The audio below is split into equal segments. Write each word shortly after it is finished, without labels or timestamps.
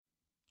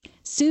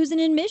Susan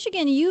in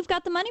Michigan, you've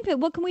got the money pit.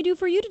 What can we do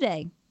for you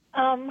today?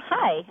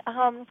 Hi.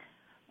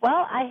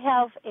 Well, I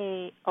have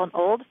an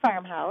old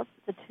farmhouse.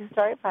 It's a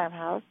 2-story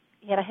farmhouse,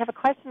 and I have a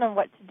question on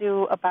what to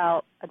do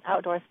about an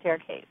outdoor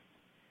staircase.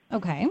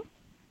 Okay.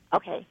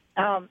 Okay.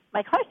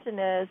 My question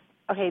is,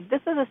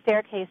 this is a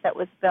staircase that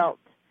was built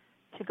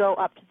to go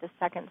up to the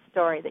second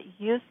story that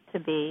used to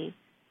be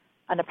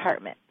an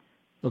apartment.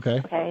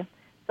 Okay. Okay.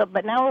 So,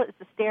 but now it's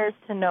the stairs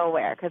to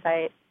nowhere because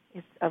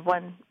it's a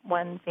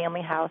one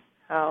family house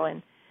now,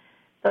 and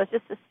so it's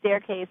just a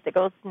staircase that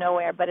goes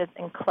nowhere, but it's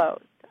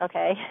enclosed.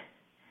 Okay.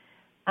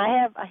 I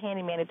have a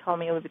handyman who told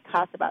me it would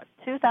cost about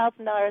 $2,000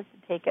 to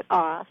take it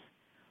off,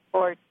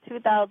 or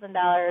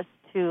 $2,000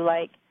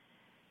 to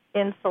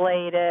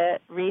insulate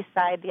it,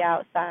 re-side the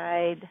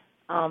outside,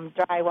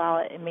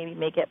 drywall it, and maybe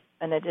make it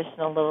an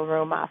additional little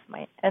room off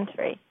my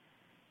entry.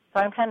 So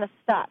I'm kind of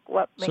stuck.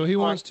 So he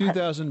wants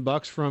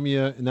 $2,000 from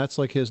you, and that's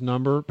like his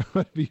number.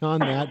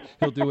 Beyond that,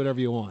 he'll do whatever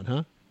you want,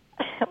 huh?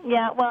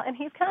 Yeah, well, and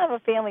he's kind of a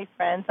family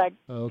friend, so I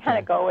kind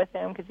of go with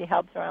him because he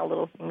helps around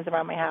little things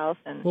around my house.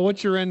 And well,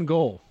 what's your end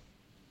goal?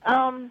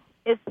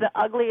 It's the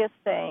ugliest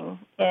thing,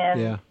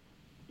 and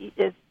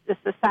it's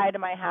the side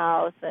of my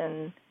house,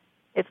 and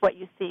it's what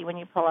you see when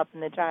you pull up in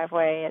the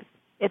driveway.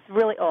 It's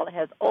really old. It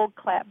has old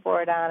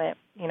clapboard on it.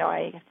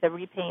 I have to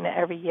repaint it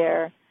every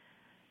year.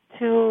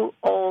 2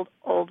 old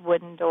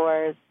wooden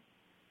doors,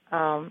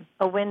 a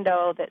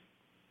window that's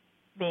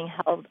being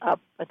held up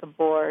with a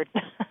board.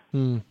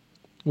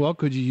 Well,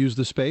 could you use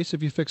the space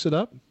if you fix it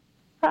up?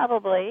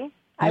 Probably. Yeah.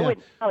 I would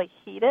probably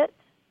heat it.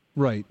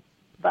 Right.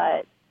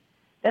 But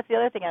that's the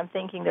other thing I'm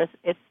thinking.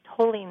 It's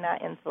totally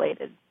not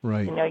insulated.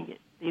 Right.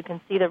 You can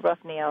see the roof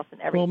nails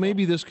and everything. Well,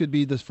 maybe this could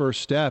be the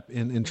first step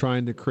in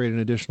trying to create an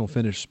additional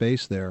finished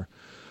space there.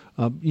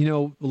 A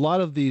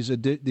lot of these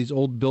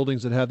old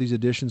buildings that have these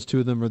additions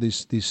to them, or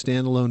these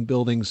standalone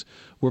buildings,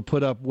 were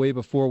put up way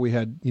before we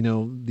had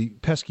the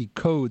pesky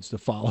codes to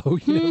follow,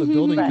 the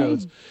building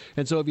codes.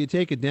 And so if you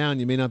take it down,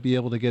 you may not be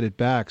able to get it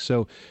back.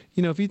 So,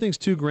 if he thinks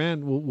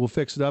 $2,000, we'll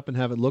fix it up and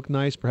have it look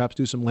nice, perhaps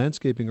do some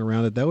landscaping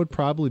around it. That would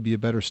probably be a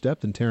better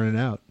step than tearing it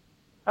out.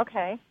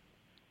 Okay,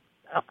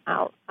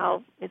 I'll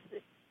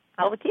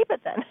keep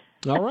it then.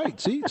 All right.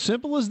 See,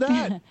 simple as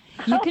that.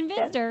 You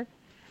convinced her.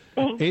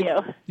 Thank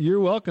you.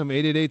 You're welcome.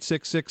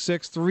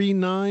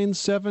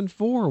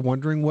 888-666-3974.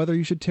 Wondering whether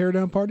you should tear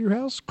down part of your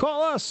house?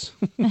 Call us.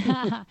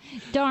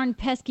 Darn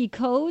pesky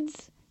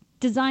codes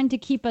designed to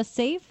keep us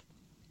safe.